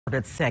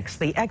At 6,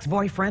 the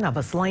ex-boyfriend of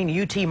a slain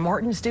UT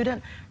Martin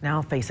student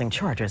now facing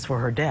charges for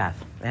her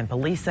death, and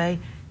police say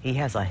he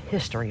has a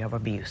history of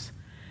abuse.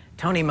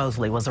 Tony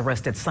Mosley was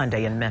arrested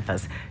Sunday in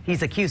Memphis.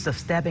 He's accused of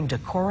stabbing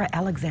Decorah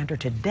Alexander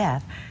to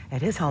death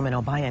at his home in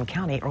Obion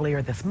County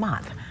earlier this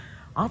month.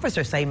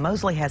 Officers say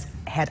Mosley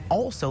had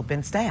also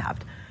been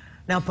stabbed.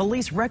 Now,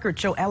 police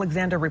records show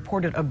Alexander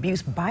reported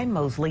abuse by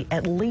Mosley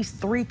at least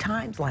 3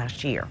 times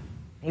last year.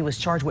 He was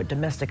charged with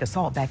domestic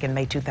assault back in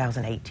May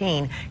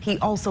 2018. He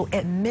also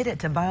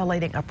admitted to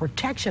violating a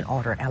protection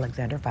order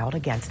Alexander filed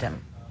against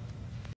him.